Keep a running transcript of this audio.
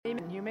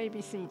may be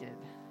seated.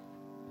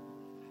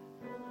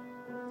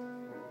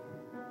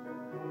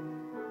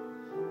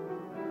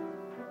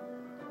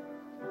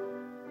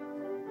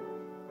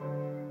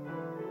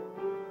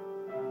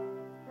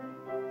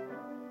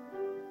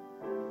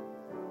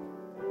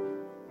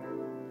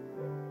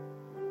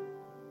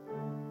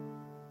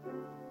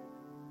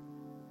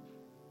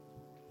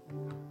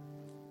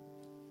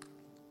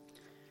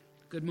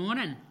 Good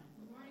morning.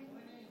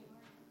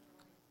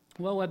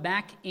 Well, we're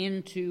back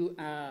into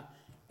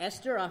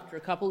Esther after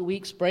a couple of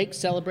weeks' break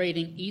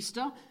celebrating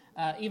Easter,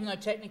 even though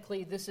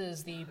technically this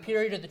is the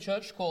period of the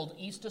church called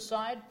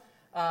Easterside,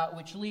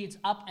 which leads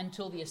up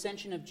until the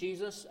ascension of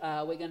Jesus.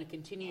 We're going to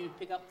continue to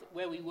pick up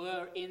where we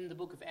were in the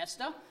book of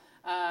Esther,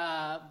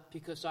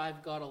 because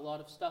I've got a lot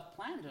of stuff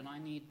planned and I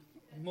need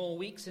more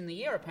weeks in the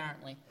year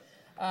apparently.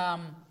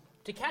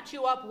 To catch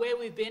you up where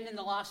we've been in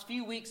the last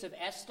few weeks of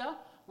Esther,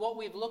 what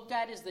we've looked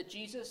at is that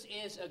Jesus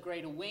is a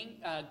greater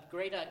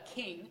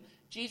king.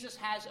 Jesus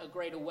has a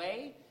greater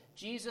way.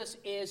 Jesus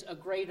is a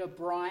greater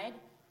bride.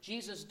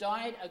 Jesus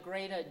died a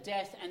greater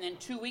death. And then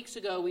 2 weeks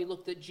ago, we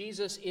looked at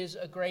Jesus is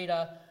a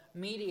greater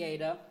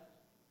mediator.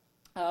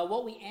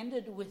 What we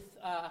ended with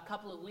a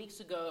couple of weeks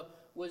ago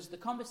was the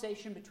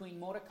conversation between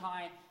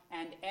Mordecai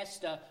and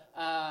Esther.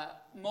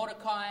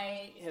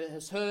 Mordecai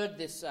has heard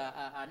this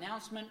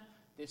announcement,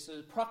 this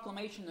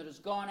proclamation that has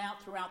gone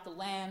out throughout the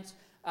lands.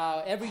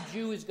 Every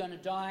Jew is going to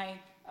die.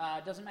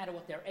 Doesn't matter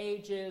what their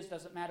age is,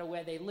 doesn't matter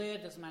where they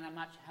live, doesn't matter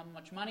how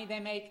much money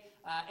they make.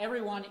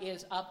 Everyone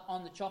is up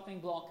on the chopping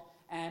block,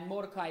 and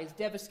Mordecai is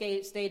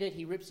devastated.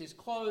 He rips his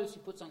clothes,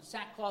 he puts on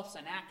sackcloths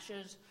and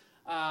ashes,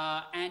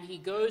 and he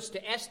goes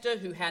to Esther,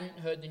 who hadn't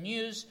heard the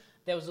news.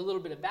 There was a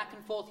little bit of back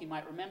and forth. You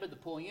might remember the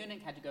poor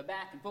eunuch had to go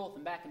back and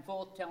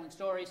forth, telling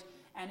stories.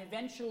 And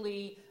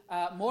eventually,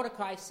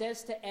 Mordecai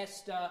says to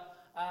Esther,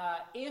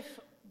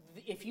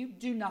 if you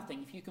do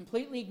nothing, if you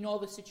completely ignore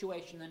the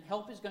situation, then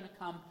help is going to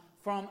come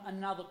from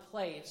another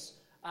place.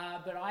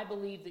 But I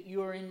believe that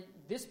you are in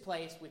this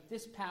place with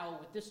this power,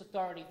 with this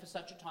authority for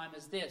such a time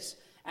as this.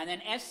 And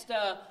then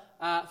Esther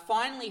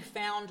finally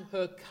found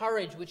her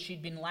courage, which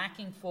she'd been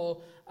lacking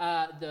for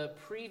the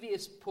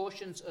previous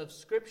portions of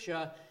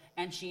Scripture.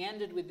 And she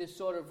ended with this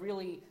sort of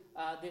really,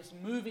 this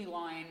movie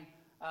line,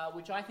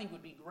 which I think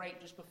would be great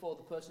just before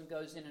the person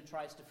goes in and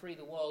tries to free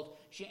the world.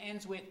 She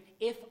ends with,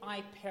 "If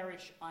I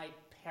perish, I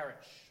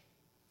perish."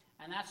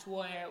 And that's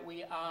where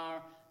we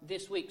are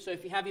this week. So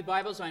if you have your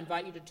Bibles, I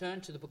invite you to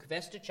turn to the book of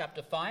Esther,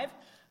 chapter 5.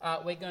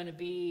 We're going to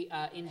be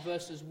in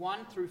verses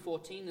 1 through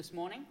 14 this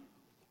morning.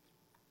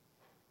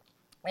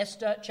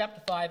 Esther,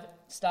 chapter 5,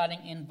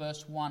 starting in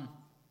verse 1.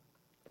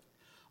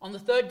 On the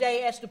third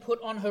day, Esther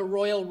put on her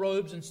royal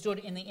robes and stood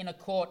in the inner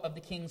court of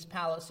the king's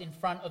palace in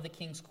front of the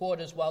king's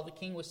quarters, while the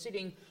king was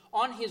sitting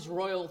on his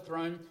royal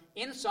throne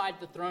inside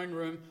the throne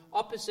room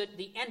opposite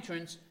the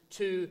entrance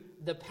to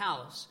the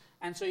palace.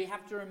 And so you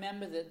have to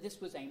remember that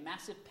this was a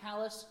massive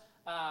palace.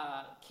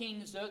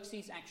 King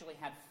Xerxes actually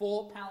had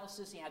 4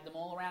 palaces. He had them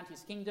all around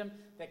his kingdom.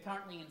 They're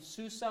currently in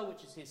Susa,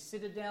 which is his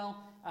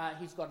citadel.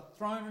 He's got a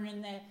throne room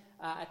in there.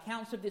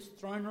 Accounts of this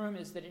throne room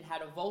is that it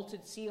had a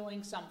vaulted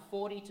ceiling, some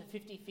 40 to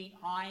 50 feet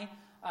high.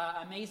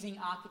 Amazing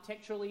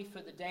architecturally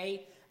for the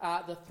day.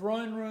 The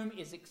throne room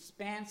is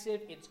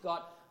expansive. It's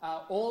got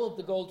all of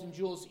the gold and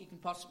jewels that you can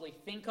possibly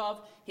think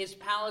of. His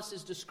palace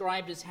is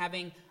described as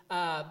having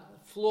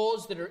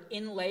floors that are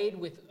inlaid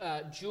with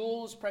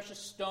jewels, precious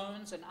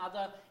stones, and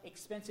other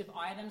expensive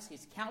items.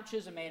 His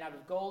couches are made out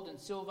of gold and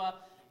silver.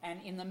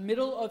 And in the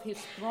middle of his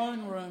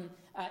throne room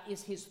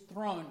is his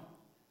throne.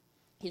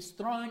 His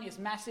throne is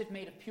massive,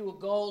 made of pure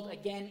gold,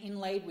 again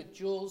inlaid with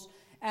jewels.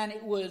 And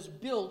it was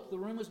built, the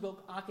room was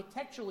built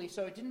architecturally,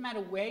 so it didn't matter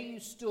where you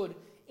stood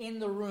in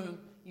the room,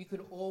 you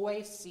could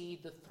always see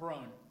the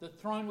throne. The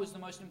throne was the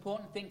most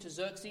important thing to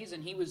Xerxes,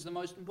 and he was the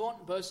most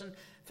important person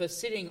for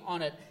sitting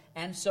on it.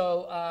 And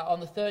so on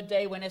the third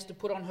day, when Esther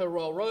put on her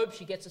royal robe,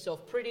 she gets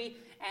herself pretty,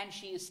 and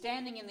she is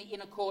standing in the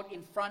inner court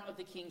in front of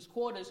the king's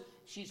quarters.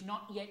 She's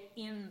not yet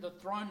in the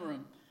throne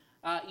room.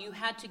 You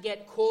had to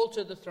get called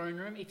to the throne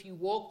room. If you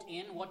walked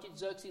in, what did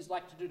Xerxes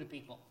like to do to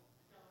people?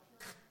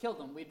 Kill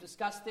them. We've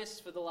discussed this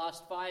for the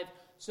last 5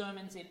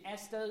 sermons in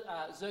Esther.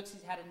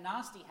 Xerxes had a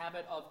nasty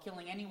habit of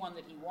killing anyone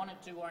that he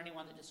wanted to or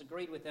anyone that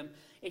disagreed with him.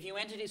 If you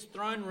entered his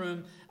throne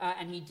room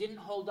and he didn't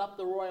hold up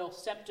the royal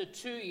scepter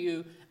to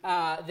you,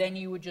 then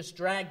you were just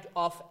dragged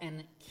off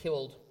and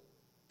killed.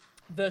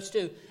 Verse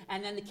 2,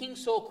 and then the king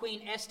saw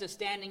Queen Esther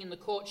standing in the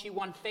court. She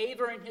won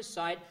favor in his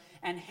sight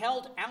and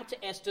held out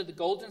to Esther the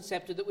golden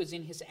scepter that was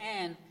in his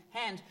hand.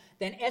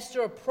 Then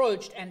Esther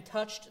approached and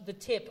touched the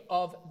tip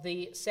of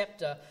the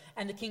scepter.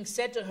 And the king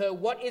said to her,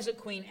 "What is it,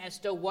 Queen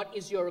Esther? What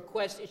is your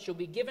request? It shall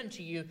be given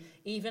to you,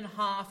 even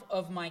half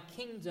of my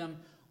kingdom,"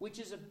 which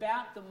is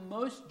about the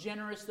most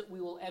generous that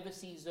we will ever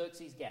see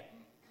Xerxes get.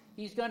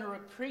 He's going to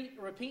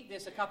repeat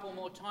this a couple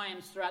more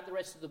times throughout the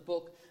rest of the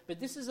book, but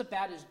this is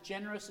about as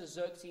generous as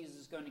Xerxes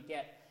is going to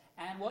get.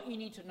 And what you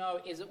need to know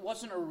is it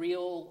wasn't a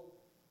real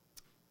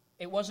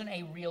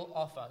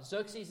offer.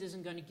 Xerxes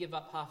isn't going to give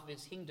up half of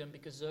his kingdom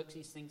because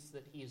Xerxes thinks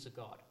that he is a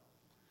god.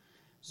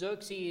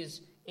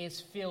 Xerxes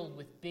is filled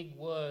with big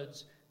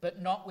words,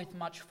 but not with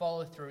much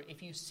follow-through.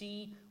 If you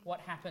see what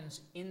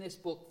happens in this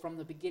book from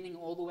the beginning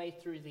all the way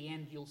through the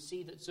end, you'll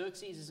see that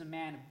Xerxes is a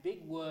man of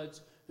big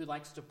words who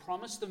likes to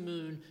promise the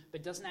moon,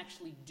 but doesn't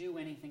actually do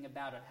anything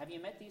about it. Have you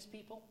met these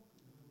people?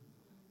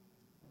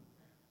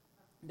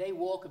 They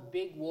walk a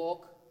big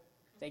walk,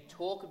 they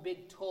talk a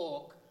big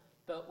talk,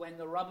 but when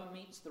the rubber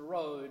meets the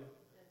road,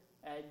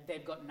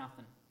 they've got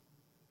nothing.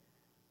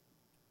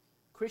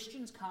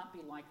 Christians can't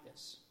be like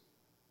this.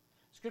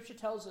 Scripture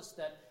tells us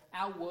that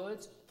our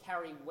words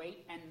carry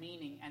weight and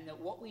meaning, and that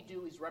what we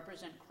do is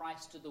represent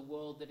Christ to the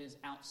world that is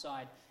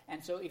outside.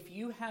 And so if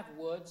you have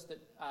words that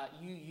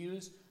you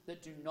use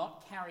that do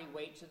not carry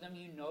weight to them,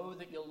 you know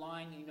that you're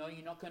lying, you know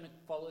you're not going to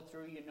follow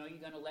through, you know you're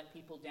going to let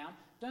people down,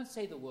 don't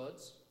say the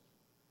words.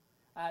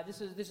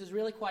 This is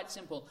really quite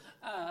simple.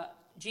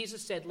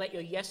 Jesus said, let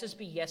your yeses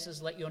be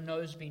yeses, let your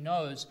noes be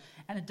noes.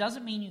 And it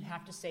doesn't mean you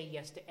have to say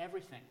yes to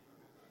everything.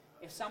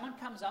 If someone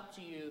comes up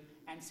to you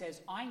and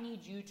says, I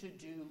need you to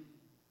do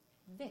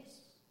this,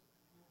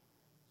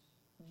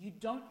 you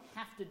don't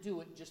have to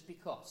do it just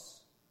because.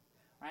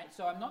 Right?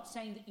 So I'm not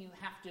saying that you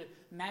have to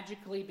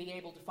magically be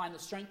able to find the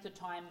strength, the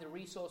time, the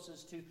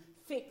resources to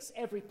fix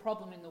every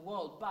problem in the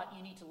world, but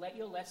you need to let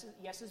your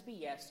yeses be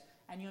yes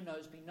and your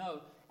noes be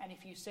no. And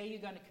if you say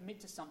you're going to commit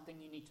to something,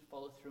 you need to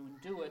follow through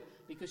and do it,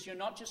 because you're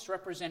not just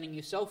representing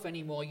yourself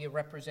anymore, you're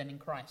representing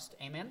Christ.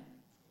 Amen?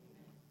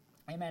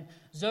 Amen.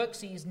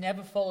 Xerxes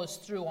never follows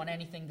through on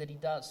anything that he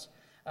does.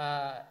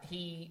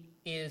 He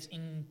is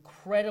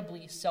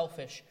incredibly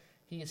selfish.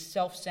 He is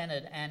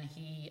self-centered, and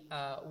he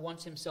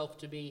wants himself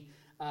to be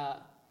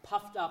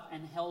puffed up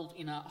and held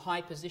in a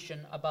high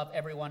position above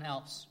everyone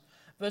else.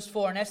 Verse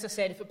 4, and Esther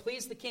said, if it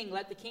please the king,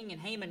 let the king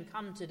and Haman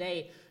come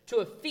today to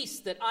a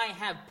feast that I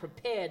have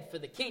prepared for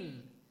the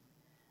king.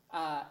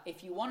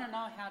 If you want to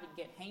know how to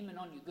get Haman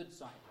on your good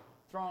side,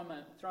 throw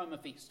him a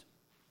feast.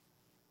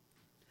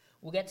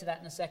 We'll get to that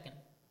in a second.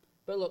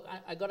 But look,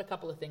 I got a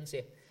couple of things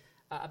here.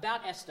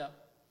 About Esther.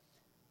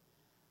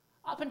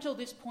 Up until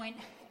this point,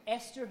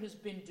 Esther has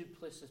been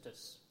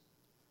duplicitous.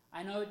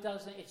 I know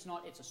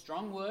it's a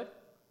strong word.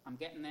 I'm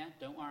getting there,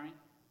 don't worry.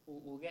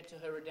 We'll get to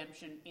her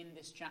redemption in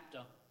this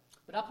chapter.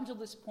 But up until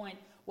this point,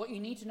 what you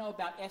need to know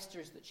about Esther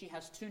is that she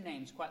has two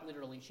names, quite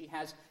literally. She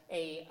has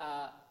a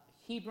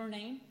Hebrew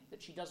name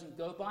that she doesn't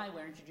go by.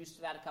 We're introduced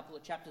to that a couple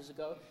of chapters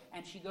ago.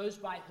 And she goes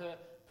by her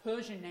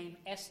Persian name,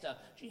 Esther.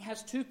 She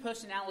has two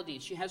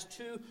personalities. She has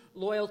two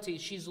loyalties.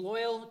 She's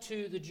loyal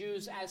to the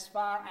Jews as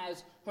far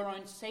as her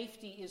own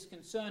safety is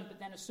concerned, but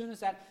then as soon as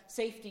that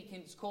safety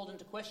is called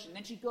into question,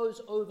 then she goes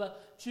over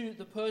to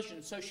the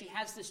Persians. So she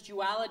has this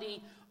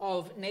duality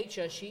of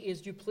nature. She is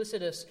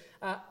duplicitous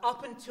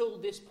up until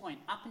this point,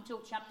 up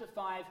until chapter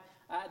 5.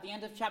 At the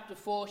end of chapter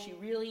 4,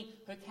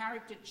 her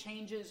character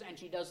changes, and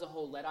she does the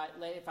whole,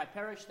 if I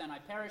perish, then I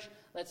perish.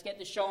 Let's get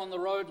this show on the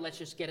road. Let's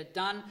just get it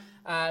done.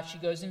 She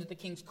goes into the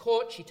king's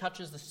court. She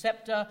touches the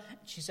scepter.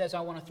 She says,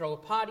 I want to throw a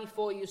party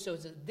for you. So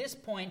it's at this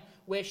point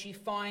where she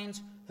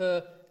finds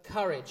her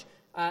courage.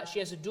 She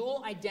has a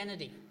dual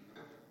identity.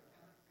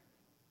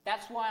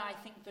 That's why I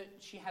think that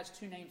she has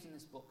two names in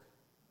this book.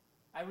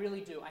 I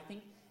really do. I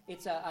think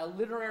it's a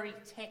literary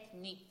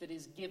technique that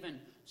is given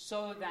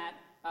so that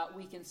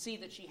we can see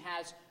that she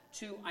has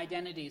two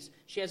identities.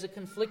 She has a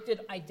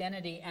conflicted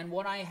identity, and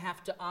what I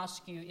have to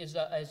ask you is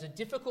a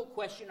difficult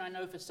question, I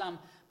know for some,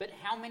 but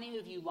how many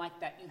of you like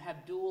that? You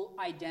have dual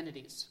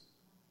identities.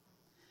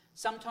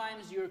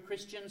 Sometimes you're a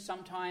Christian,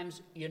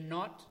 sometimes you're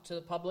not to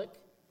the public.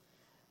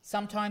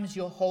 Sometimes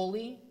you're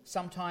holy,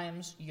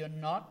 sometimes you're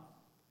not.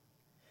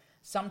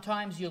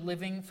 Sometimes you're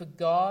living for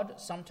God,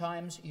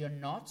 sometimes you're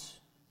not.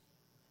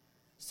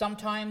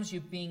 Sometimes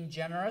you're being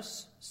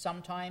generous,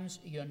 sometimes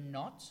you're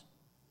not.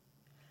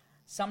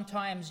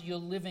 Sometimes you're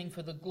living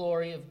for the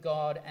glory of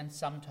God, and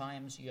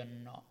sometimes you're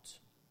not.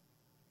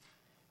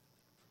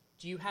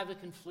 Do you have a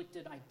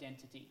conflicted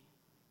identity?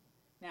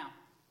 Now,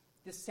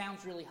 this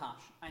sounds really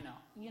harsh, I know.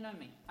 You know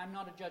me. I'm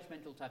not a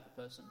judgmental type of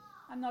person.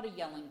 I'm not a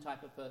yelling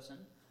type of person.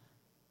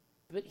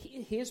 But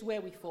here's where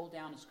we fall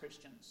down as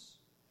Christians.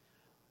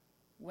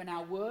 When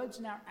our words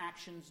and our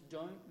actions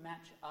don't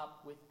match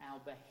up with our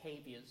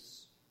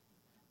behaviors,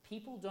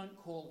 people don't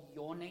call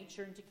your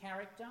nature into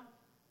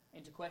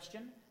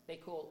question. They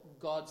call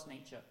God's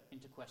nature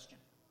into question.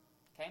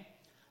 Okay?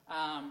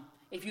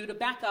 If you were to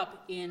back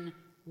up in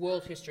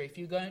world history, if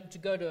you're going to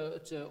go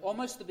to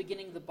almost the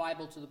beginning of the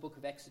Bible to the book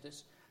of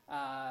Exodus,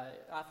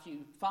 after you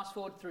fast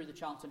forward through the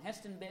Charlton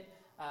Heston bit,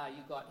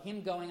 you've got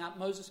him going up,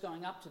 Moses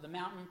going up to the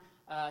mountain.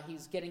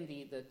 He's getting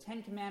the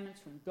Ten Commandments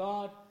from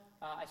God.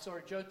 I saw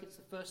a joke. It's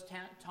the first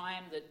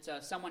time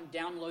that someone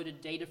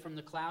downloaded data from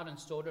the cloud and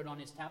stored it on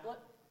his tablet.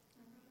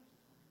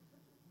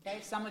 Okay,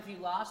 some of you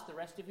laughed. The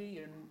rest of you,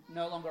 you're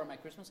no longer on my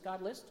Christmas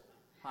card list.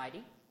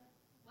 Heidi.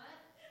 What?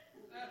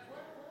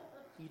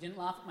 You didn't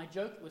laugh at my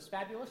joke. It was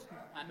fabulous.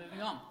 I'm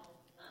moving on.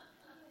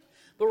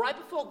 But right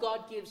before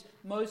God gives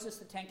Moses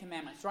the Ten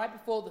Commandments, right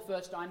before the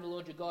first, I'm the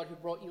Lord your God who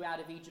brought you out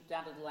of Egypt,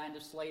 out of the land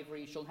of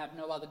slavery, you shall have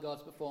no other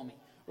gods before me.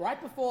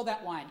 Right before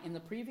that line, in the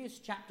previous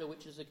chapter,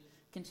 which is a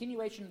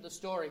continuation of the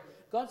story,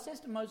 God says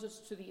to Moses,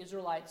 to the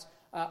Israelites,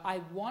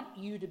 I want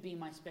you to be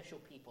my special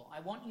people. I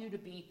want you to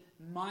be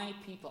my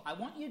people. I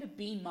want you to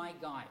be my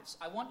guys.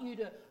 I want you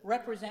to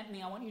represent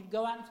me. I want you to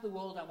go out into the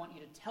world. I want you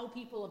to tell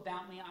people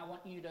about me. I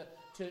want you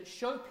to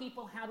show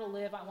people how to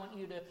live. I want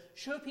you to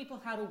show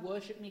people how to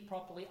worship me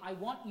properly. I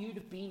want you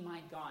to be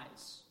my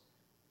guys.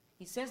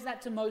 He says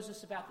that to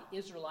Moses about the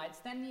Israelites.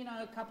 Then,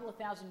 a couple of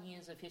thousand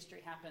years of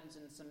history happens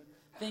and some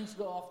things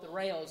go off the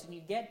rails. And you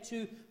get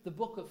to the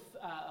book of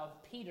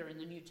Peter in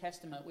the New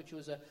Testament, which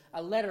was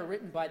a letter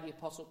written by the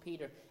Apostle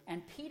Peter.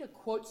 And Peter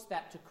quotes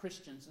that to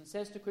Christians and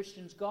says to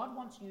Christians, God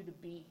wants you to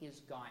be his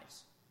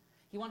guys.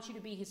 He wants you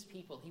to be his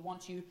people. He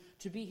wants you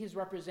to be his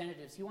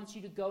representatives. He wants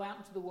you to go out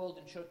into the world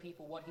and show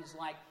people what he's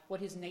like,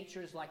 what his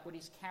nature is like, what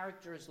his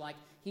character is like.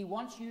 He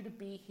wants you to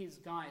be his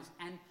guys.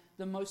 And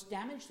the most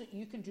damage that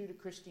you can do to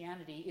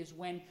Christianity is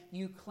when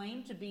you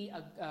claim to be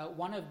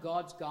one of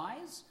God's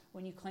guys,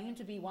 when you claim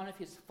to be one of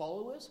his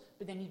followers,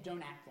 but then you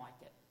don't act like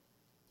it.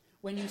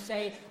 When you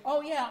say,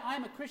 oh yeah,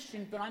 I'm a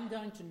Christian, but I'm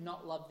going to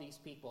not love these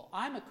people.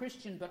 I'm a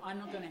Christian, but I'm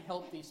not going to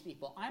help these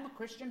people. I'm a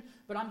Christian,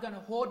 but I'm going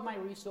to hoard my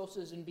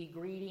resources and be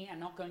greedy and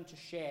not going to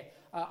share.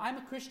 I'm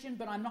a Christian,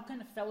 but I'm not going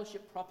to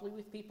fellowship properly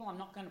with people. I'm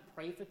not going to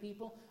pray for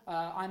people.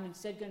 I'm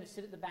instead going to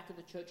sit at the back of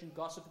the church and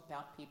gossip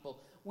about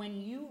people.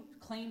 When you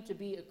claim to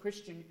be a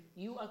Christian,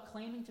 you are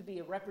claiming to be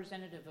a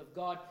representative of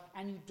God,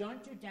 and you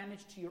don't do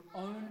damage to your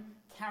own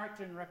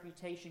character and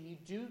reputation. You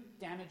do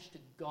damage to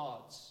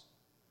God's.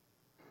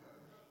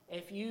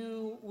 If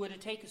you were to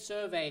take a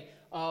survey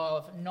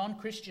of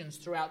non-Christians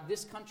throughout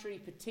this country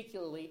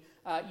particularly,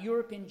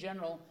 Europe in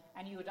general,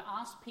 and you were to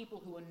ask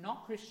people who are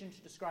not Christian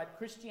to describe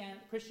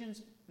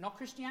Christians, not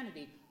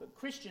Christianity, but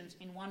Christians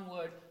in one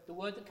word, the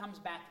word that comes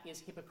back is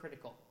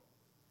hypocritical.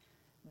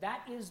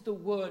 That is the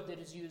word that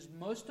is used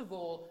most of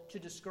all to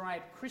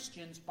describe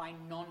Christians by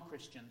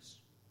non-Christians.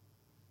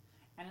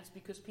 And it's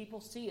because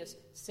people see us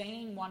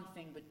saying one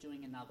thing but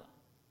doing another.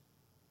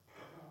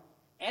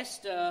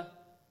 Esther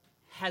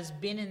has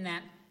been in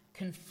that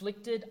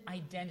conflicted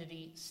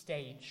identity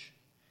stage.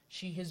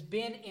 She has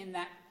been in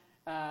that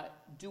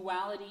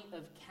duality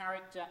of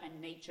character and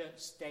nature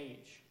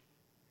stage.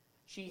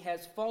 She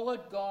has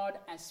followed God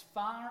as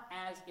far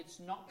as it's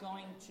not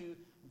going to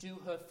do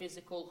her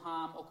physical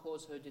harm or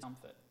cause her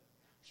discomfort.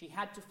 She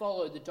had to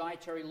follow the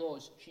dietary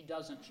laws. She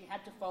doesn't. She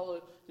had to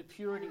follow the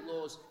purity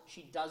laws.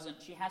 She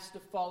doesn't. She has to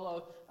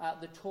follow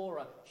the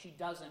Torah. She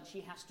doesn't.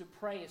 She has to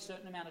pray a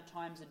certain amount of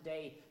times a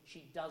day.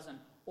 She doesn't.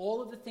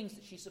 All of the things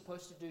that she's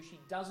supposed to do, she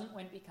doesn't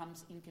when it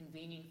becomes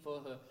inconvenient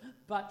for her.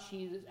 But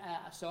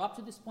so up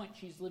to this point,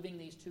 she's living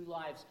these two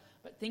lives.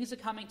 But things are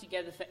coming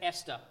together for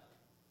Esther.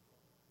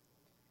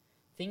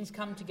 Things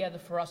come together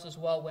for us as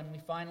well when we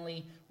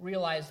finally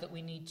realize that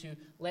we need to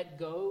let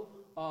go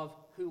of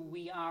who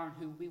we are and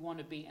who we want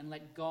to be and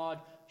let God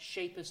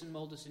shape us and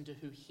mold us into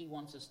who he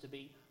wants us to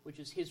be, which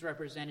is his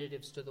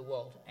representatives to the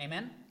world.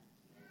 Amen?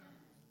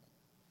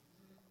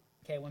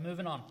 Okay, we're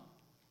moving on.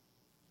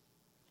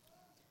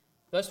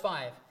 Verse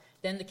 5,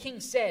 Then the king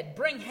said,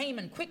 Bring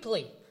Haman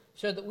quickly,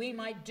 so that we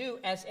might do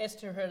as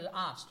Esther had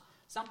asked.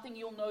 Something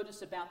you'll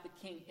notice about the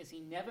king is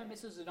he never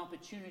misses an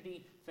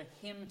opportunity for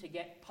him to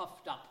get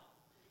puffed up.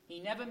 He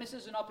never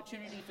misses an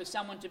opportunity for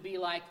someone to be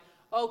like,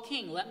 Oh,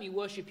 king, let me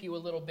worship you a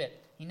little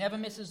bit. He never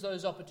misses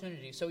those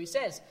opportunities. So he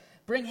says,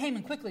 Bring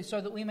Haman quickly,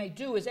 so that we may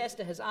do as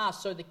Esther has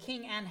asked. So the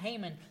king and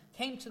Haman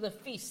came to the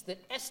feast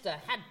that Esther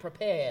had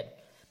prepared.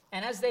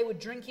 And as they were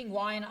drinking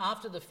wine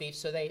after the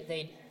feast, so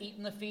they'd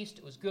eaten the feast,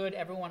 it was good,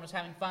 everyone was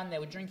having fun, they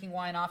were drinking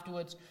wine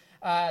afterwards,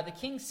 the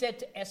king said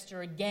to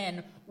Esther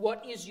again,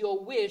 What is your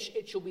wish?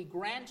 It shall be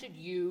granted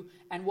you.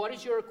 And what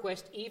is your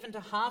request? Even to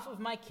half of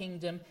my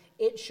kingdom,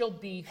 it shall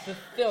be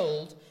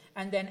fulfilled.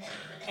 And then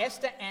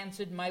Esther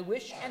answered, My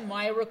wish and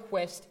my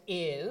request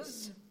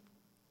is...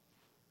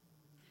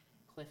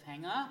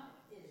 Cliffhanger.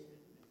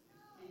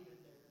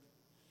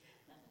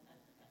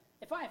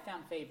 If I have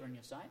found favor in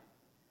your sight,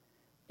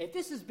 if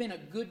this has been a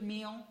good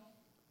meal,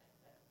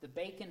 the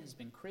bacon has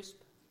been crisp,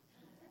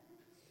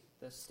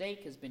 the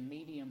steak has been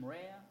medium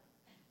rare,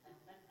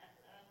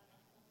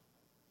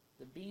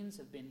 the beans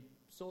have been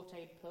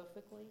sautéed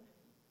perfectly,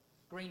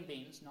 green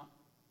beans, not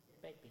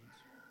baked beans.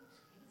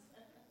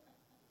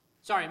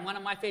 Sorry, one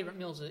of my favorite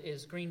meals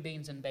is green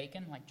beans and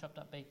bacon, like chopped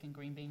up bacon,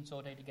 green beans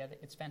sautéed together.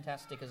 It's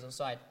fantastic as a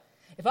side.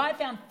 If I have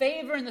found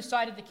favor in the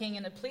sight of the king,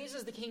 and it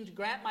pleases the king to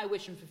grant my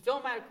wish and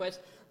fulfill my request,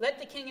 let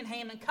the king and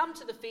Haman come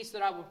to the feast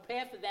that I will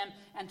prepare for them,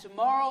 and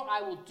tomorrow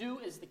I will do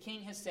as the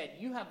king has said.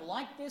 You have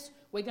liked this,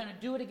 we're going to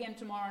do it again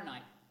tomorrow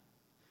night.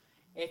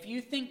 If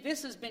you think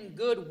this has been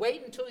good,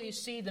 wait until you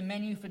see the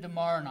menu for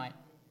tomorrow night.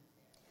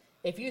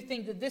 If you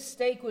think that this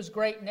steak was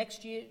great,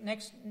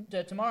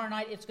 tomorrow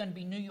night it's going to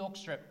be New York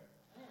strip.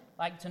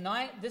 Like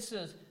tonight, this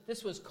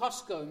was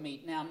Costco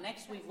meat. Now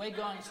next week we're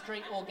going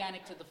straight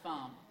organic to the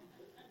farm.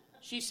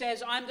 She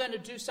says, I'm going to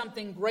do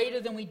something greater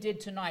than we did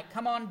tonight.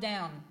 Come on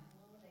down.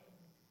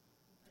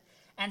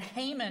 And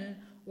Haman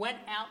went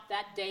out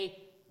that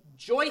day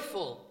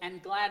joyful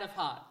and glad of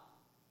heart.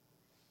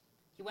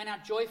 He went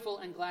out joyful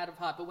and glad of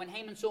heart. But when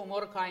Haman saw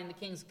Mordecai in the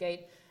king's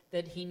gate,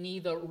 that he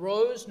neither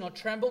rose nor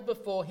trembled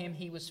before him,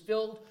 he was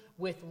filled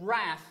with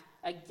wrath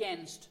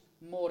against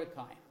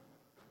Mordecai.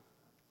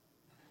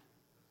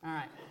 All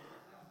right.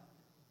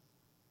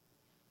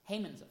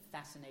 Haman's a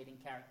fascinating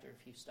character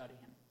if you study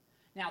him.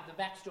 Now, the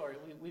backstory,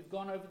 we've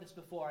gone over this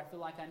before. I feel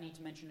like I need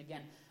to mention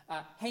again.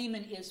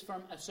 Haman is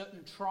from a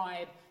certain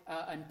tribe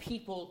and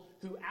people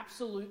who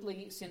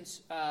absolutely,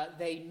 since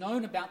they've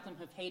known about them,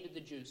 have hated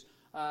the Jews.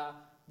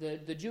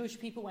 The Jewish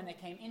people, when they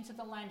came into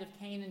the land of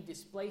Canaan,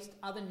 displaced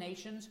other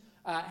nations.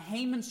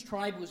 Haman's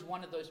tribe was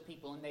one of those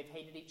people, and they've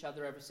hated each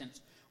other ever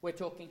since. We're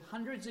talking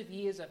hundreds of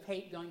years of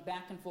hate going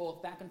back and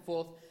forth, back and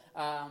forth.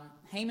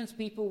 Haman's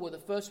people were the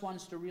first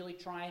ones to really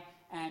try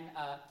and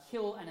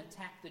kill and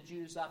attack the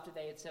Jews after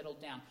they had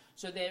settled down.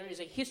 So there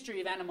is a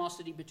history of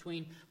animosity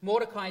between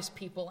Mordecai's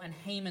people and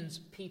Haman's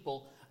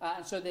people.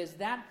 And so there's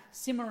that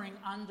simmering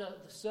under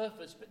the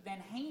surface. But then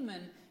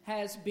Haman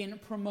has been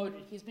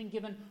promoted. He's been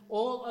given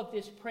all of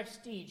this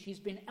prestige. He's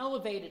been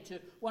elevated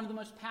to one of the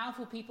most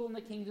powerful people in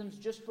the kingdoms,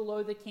 just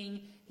below the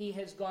king. He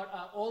has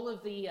got all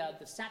of the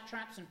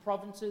satraps and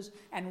provinces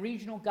and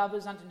regional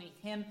governors underneath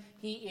him.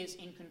 He is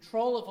in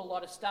control of a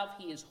lot of stuff.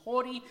 He is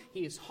haughty,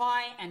 he is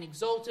high and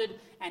exalted,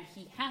 and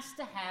he has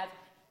to have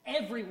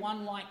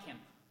everyone like him.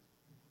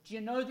 Do you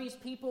know these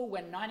people,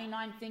 when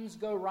 99 things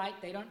go right,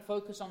 they don't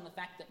focus on the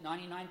fact that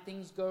 99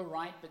 things go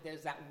right, but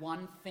there's that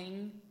one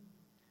thing.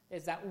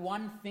 There's that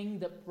one thing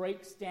that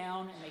breaks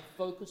down, and they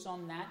focus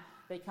on that.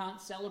 They can't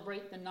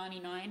celebrate the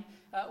 99.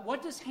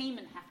 What does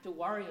Haman have to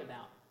worry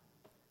about?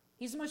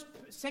 He's the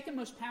second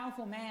most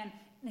powerful man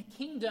in a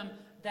kingdom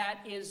that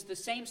is the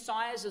same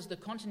size as the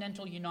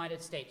continental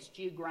United States,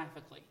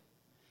 geographically.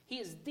 He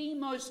is the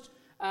most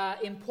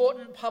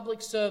important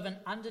public servant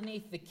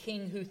underneath the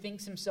king who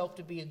thinks himself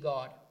to be a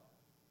god.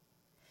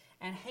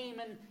 And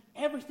Haman,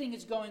 everything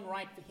is going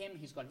right for him.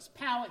 He's got his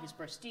power, his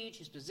prestige,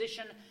 his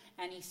position,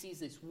 and he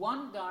sees this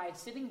one guy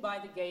sitting by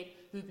the gate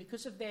who,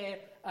 because of their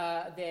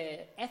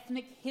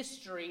ethnic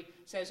history,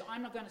 says,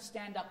 "I'm not going to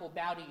stand up or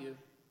bow to you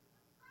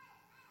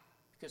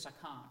because I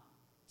can't.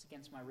 It's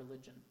against my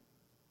religion,"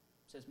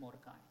 says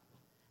Mordecai.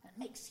 And it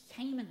makes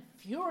Haman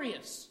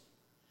furious.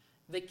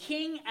 The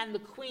king and the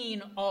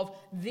queen of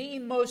the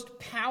most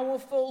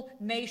powerful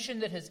nation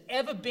that has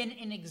ever been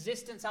in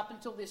existence up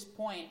until this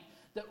point,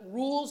 that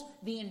rules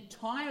the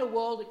entire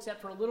world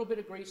except for a little bit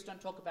of Greece. Don't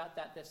talk about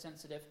that, they're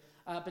sensitive.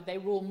 But they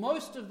rule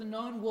most of the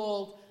known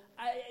world.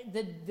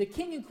 The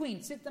king and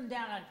queen sit them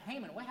down and,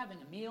 "Haman, we're having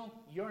a meal.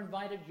 You're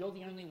invited. You're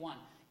the only one.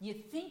 You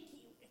think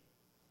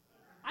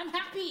I'm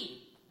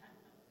happy?"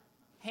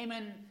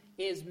 Haman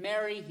is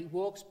merry. He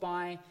walks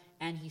by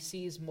and he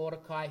sees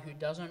Mordecai, who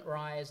doesn't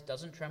rise,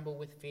 doesn't tremble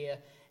with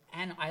fear.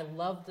 And I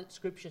love that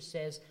Scripture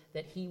says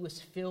that he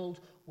was filled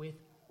with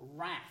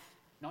wrath.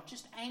 Not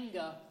just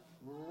anger,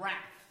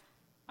 wrath.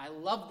 I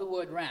love the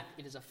word wrath.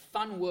 It is a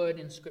fun word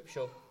in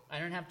Scripture. I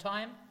don't have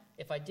time.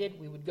 If I did,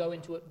 we would go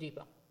into it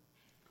deeper.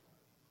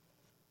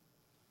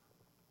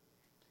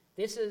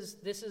 This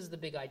is the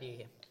big idea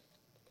here.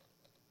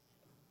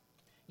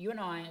 You and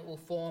I will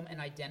form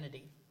an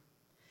identity.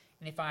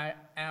 And if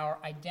our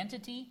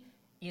identity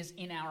is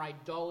in our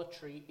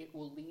idolatry, it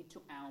will lead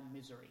to our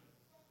misery.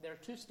 There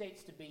are two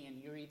states to be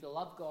in. You either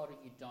love God or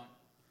you don't.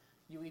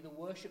 You either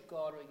worship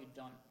God or you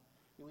don't.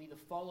 You either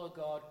follow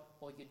God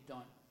or you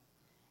don't.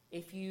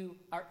 If you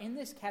are in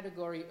this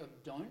category of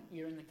don't,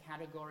 you're in the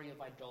category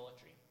of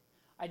idolatry.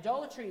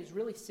 Idolatry is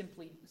really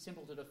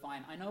simple to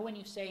define. I know when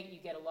you say it, you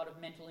get a lot of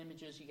mental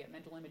images. You get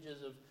mental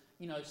images of,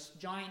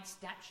 giant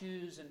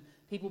statues and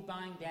people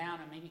bowing down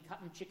and maybe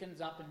cutting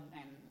chickens up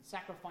and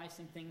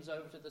sacrificing things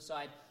over to the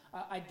side.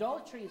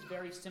 Idolatry is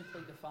very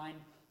simply defined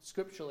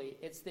scripturally.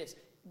 It's this: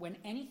 when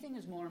anything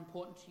is more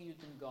important to you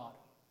than God.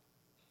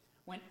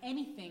 When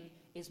anything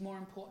is more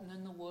important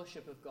than the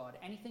worship of God.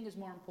 Anything is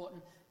more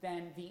important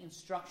than the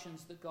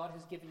instructions that God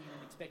has given you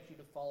and expects you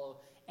to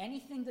follow.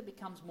 Anything that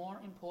becomes more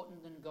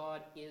important than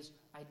God is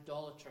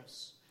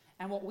idolatrous.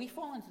 And what we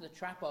fall into the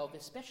trap of,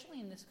 especially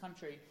in this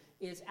country,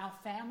 is our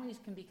families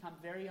can become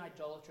very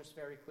idolatrous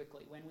very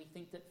quickly when we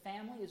think that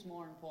family is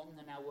more important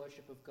than our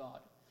worship of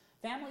God.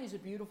 Family is a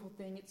beautiful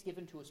thing. It's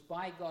given to us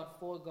by God,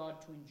 for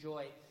God, to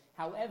enjoy.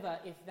 However,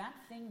 if that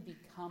thing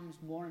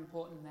becomes more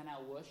important than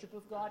our worship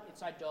of God,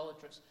 it's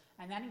idolatrous.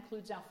 And that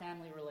includes our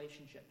family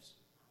relationships.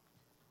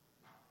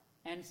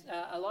 And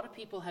a lot of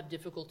people have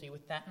difficulty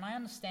with that, and I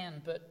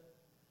understand, but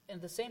in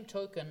the same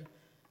token,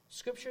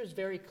 Scripture is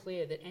very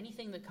clear that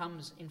anything that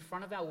comes in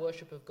front of our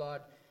worship of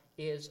God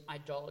is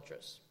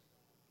idolatrous.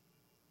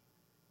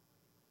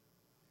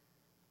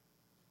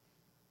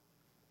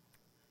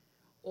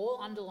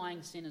 All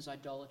underlying sin is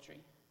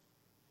idolatry.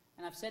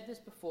 And I've said this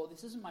before.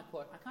 This isn't my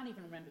quote. I can't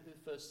even remember who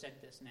first said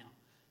this now.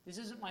 This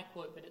isn't my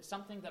quote, but it's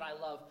something that I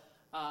love.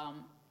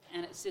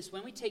 And it's this: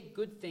 when we take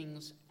good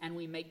things and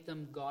we make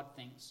them God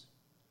things.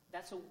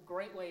 That's a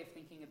great way of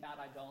thinking about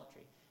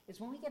idolatry. It's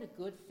when we get a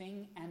good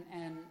thing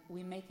and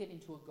we make it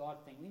into a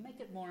God thing. We make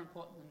it more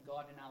important than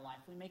God in our life.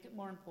 We make it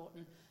more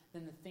important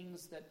than the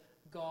things that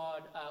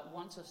God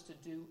wants us to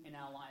do in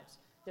our lives.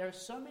 There are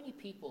so many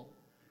people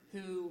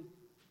who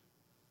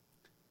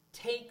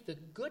take the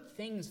good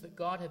things that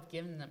God have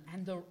given them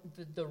and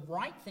the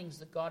right things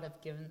that God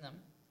have given them,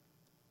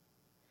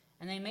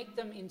 and they make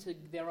them into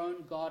their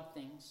own God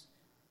things.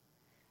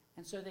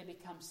 And so they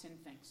become sin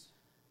things,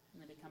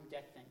 and they become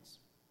death things.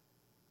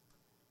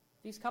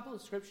 These couple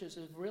of scriptures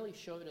have really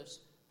showed us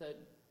the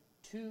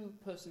two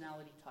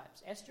personality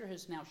types. Esther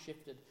has now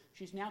shifted.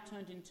 She's now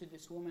turned into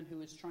this woman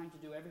who is trying to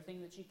do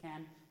everything that she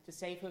can to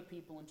save her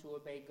people and to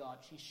obey God.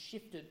 She's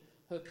shifted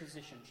her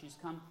position. She's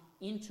come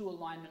into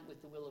alignment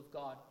with the will of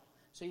God.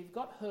 So you've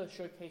got her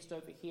showcased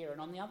over here,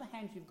 and on the other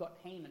hand, you've got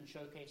Haman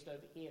showcased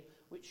over here,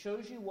 which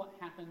shows you what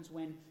happens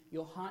when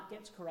your heart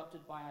gets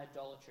corrupted by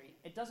idolatry.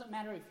 It doesn't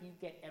matter if you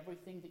get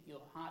everything that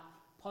your heart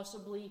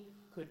possibly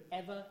could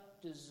ever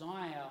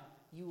desire,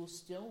 you will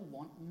still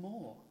want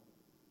more.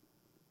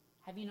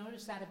 Have you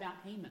noticed that about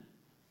Haman?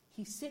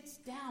 He sits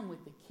down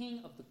with the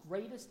king of the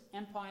greatest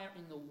empire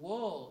in the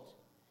world,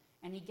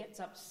 and he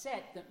gets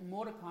upset that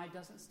Mordecai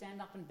doesn't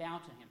stand up and bow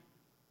to him.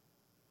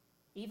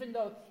 Even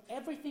though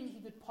everything he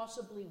could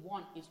possibly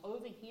want is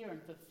over here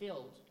and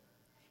fulfilled,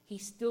 he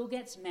still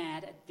gets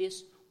mad at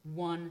this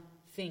one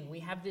thing.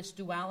 We have this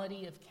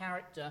duality of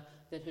character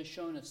that has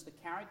shown us the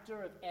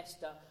character of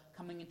Esther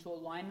coming into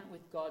alignment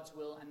with God's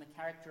will, and the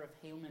character of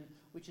Haman,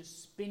 which is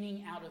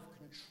spinning out of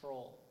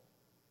control.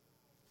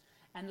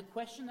 And the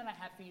question that I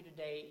have for you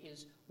today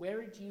is,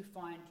 where do you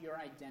find your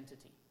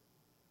identity?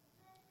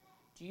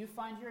 Do you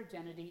find your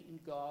identity in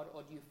God,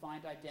 or do you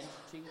find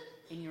identity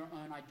in your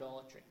own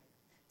idolatry?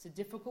 It's a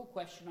difficult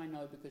question, I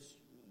know, because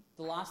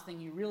the last thing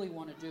you really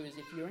want to do is,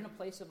 if you're in a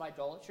place of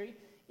idolatry,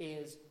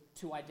 is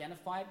to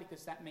identify it,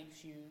 because that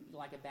makes you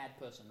like a bad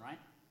person, right?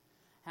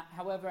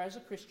 However, as a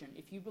Christian,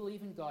 if you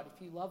believe in God,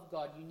 if you love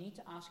God, you need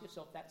to ask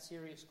yourself that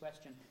serious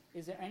question.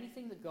 Is there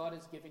anything that God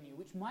has given you,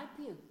 which might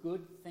be a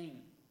good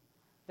thing,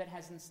 that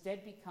has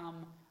instead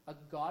become a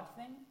God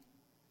thing,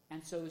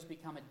 and so has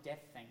become a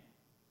death thing,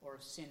 or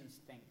a sins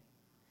thing?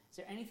 Is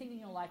there anything in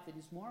your life that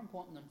is more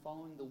important than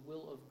following the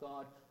will of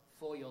God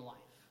for your life?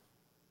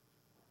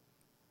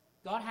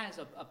 God has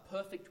a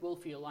perfect will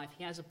for your life.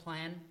 He has a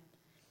plan.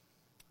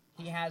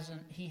 He has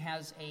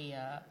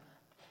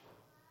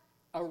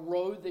a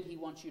road that he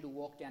wants you to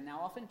walk down. Now,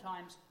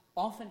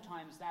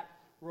 oftentimes that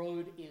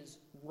road is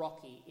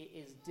rocky. It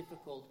is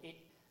difficult.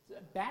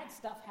 Bad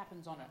stuff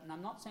happens on it. And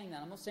I'm not saying that.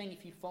 I'm not saying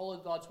if you follow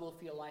God's will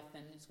for your life,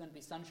 then it's going to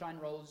be sunshine,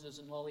 roses,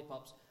 and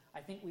lollipops.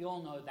 I think we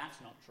all know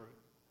that's not true.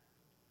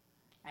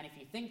 And if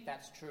you think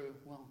that's true,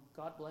 well,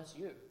 God bless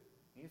you.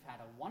 You've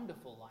had a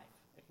wonderful life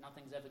if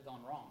nothing's ever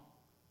gone wrong.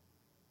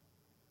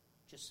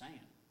 Just saying.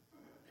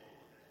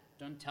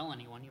 Don't tell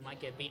anyone, you might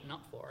get beaten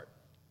up for it.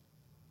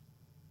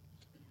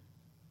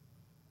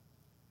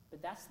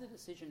 But that's the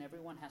decision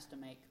everyone has to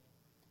make.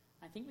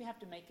 I think we have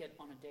to make it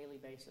on a daily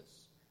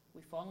basis. Are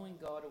we following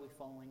God, or are we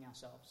following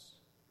ourselves?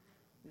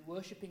 Are we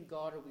worshipping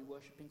God, or are we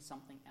worshipping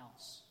something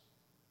else?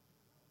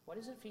 What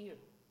is it for you?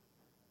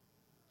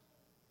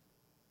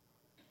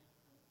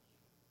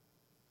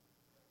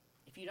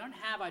 If you don't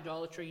have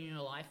idolatry in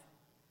your life,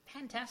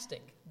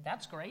 fantastic.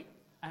 That's great.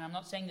 And I'm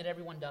not saying that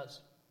everyone does.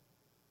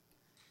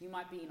 You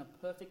might be in a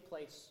perfect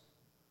place.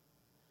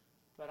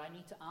 But I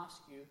need to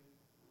ask you,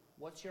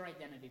 what's your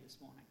identity this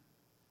morning?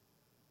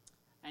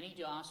 I need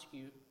to ask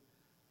you,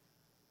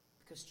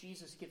 because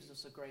Jesus gives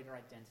us a greater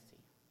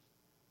identity.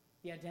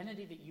 The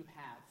identity that you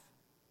have.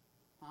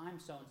 I'm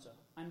so-and-so.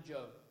 I'm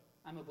Joe.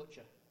 I'm a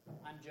butcher.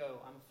 I'm Joe.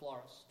 I'm a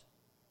florist.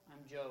 I'm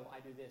Joe. I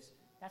do this.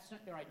 That's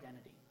not your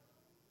identity.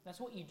 That's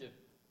what you do.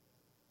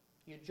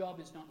 Your job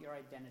is not your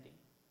identity.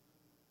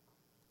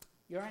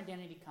 Your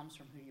identity comes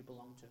from who you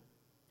belong to.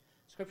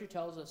 Scripture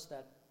tells us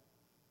that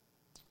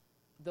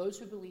those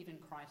who believe in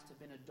Christ have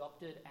been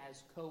adopted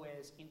as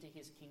co-heirs into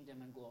his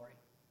kingdom and glory.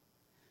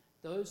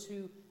 Those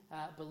who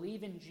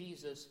believe in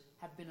Jesus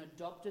have been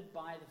adopted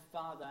by the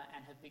Father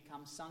and have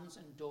become sons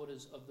and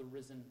daughters of the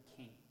risen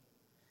King.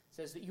 It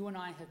says that you and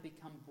I have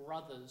become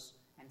brothers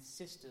and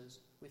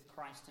sisters with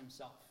Christ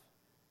himself.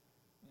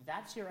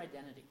 That's your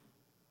identity.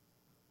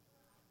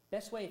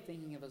 Best way of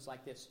thinking of it is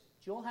like this.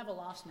 Do you all have a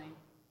last name?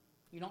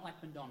 You're not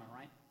like Madonna,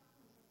 right?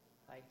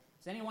 Like,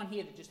 is anyone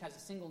here that just has a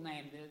single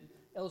name?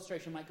 The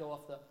illustration might go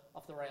off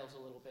the rails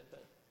a little bit,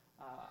 but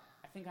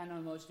I think I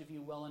know most of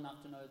you well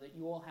enough to know that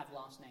you all have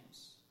last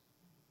names.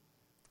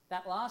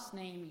 That last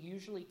name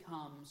usually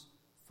comes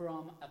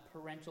from a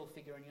parental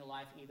figure in your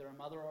life, either a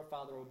mother or a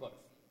father or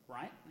both,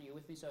 right? Are you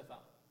with me so far?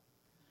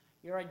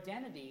 Your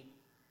identity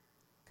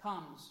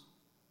comes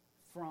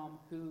from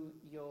who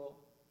your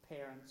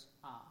parents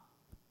are.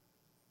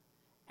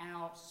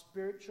 Our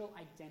spiritual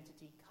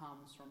identity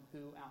comes from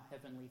who our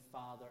Heavenly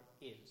Father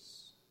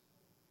is.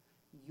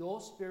 Your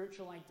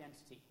spiritual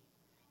identity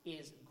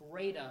is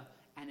greater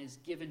and is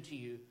given to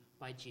you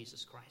by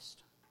Jesus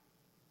Christ.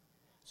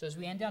 So as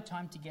we end our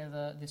time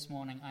together this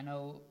morning, I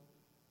know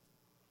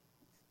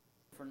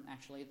different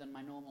actually than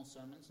my normal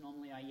sermons.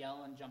 Normally I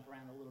yell and jump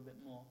around a little bit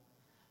more.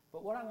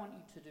 But what I want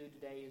you to do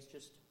today is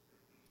just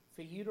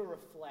for you to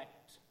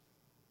reflect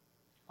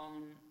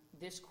on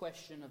this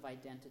question of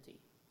identity.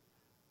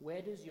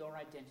 Where does your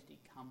identity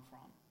come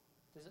from?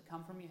 Does it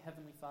come from your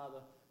Heavenly Father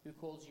who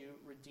calls you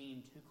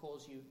redeemed, who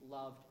calls you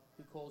loved,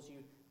 who calls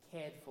you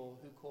cared for,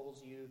 who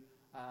calls you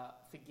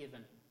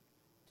forgiven?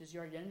 Does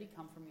your identity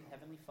come from your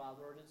Heavenly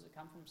Father, or does it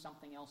come from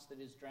something else that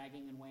is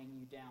dragging and weighing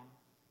you down?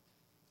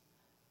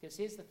 Because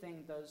here's the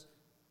thing, those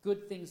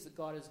good things that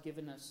God has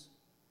given us,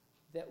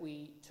 that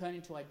we turn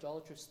into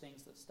idolatrous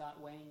things that start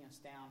weighing us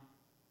down,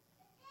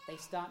 they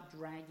start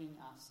dragging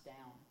us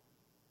down.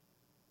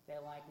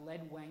 They're like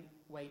lead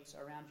weights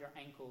around your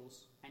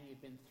ankles and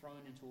you've been thrown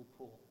into a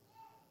pool.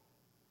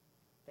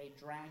 They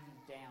drag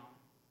you down.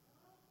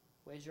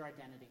 Where's your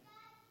identity?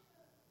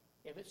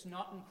 If it's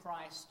not in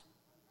Christ,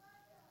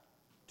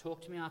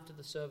 talk to me after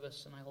the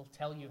service and I will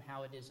tell you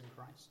how it is in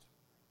Christ.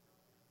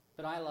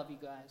 But I love you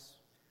guys,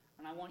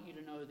 and I want you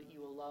to know that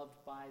you are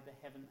loved by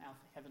our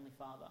Heavenly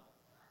Father.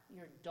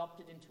 You're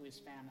adopted into His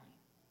family.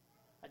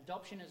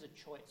 Adoption is a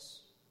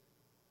choice.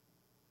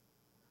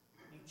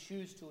 You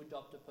choose to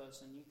adopt a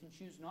person. You can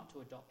choose not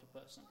to adopt a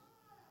person.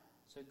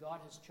 So God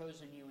has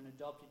chosen you and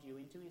adopted you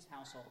into His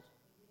household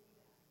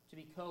to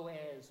be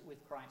co-heirs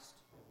with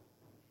Christ.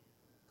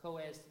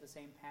 Co-heirs to the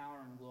same power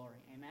and glory.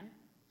 Amen?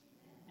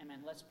 Amen.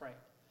 Let's pray.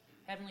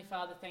 Heavenly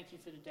Father, thank you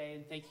for today,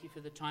 and thank you for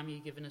the time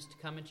you've given us to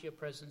come into your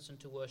presence and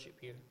to worship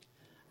you.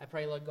 I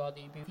pray, Lord God,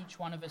 that you be with each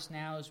one of us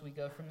now as we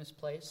go from this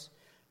place,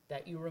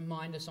 that you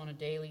remind us on a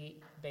daily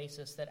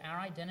basis that our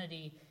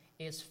identity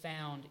is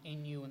found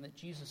in you, and that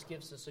Jesus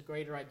gives us a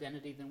greater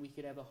identity than we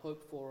could ever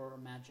hope for or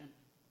imagine.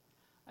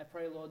 I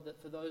pray, Lord,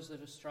 that for those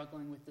that are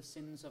struggling with the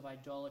sins of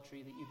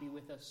idolatry, that you be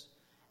with us,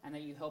 and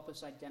that you help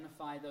us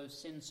identify those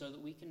sins so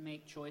that we can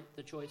make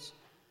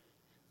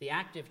the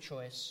active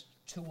choice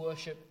to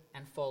worship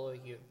and follow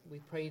you. We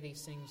pray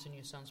these things in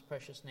your Son's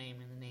precious name,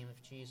 in the name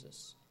of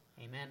Jesus.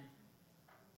 Amen.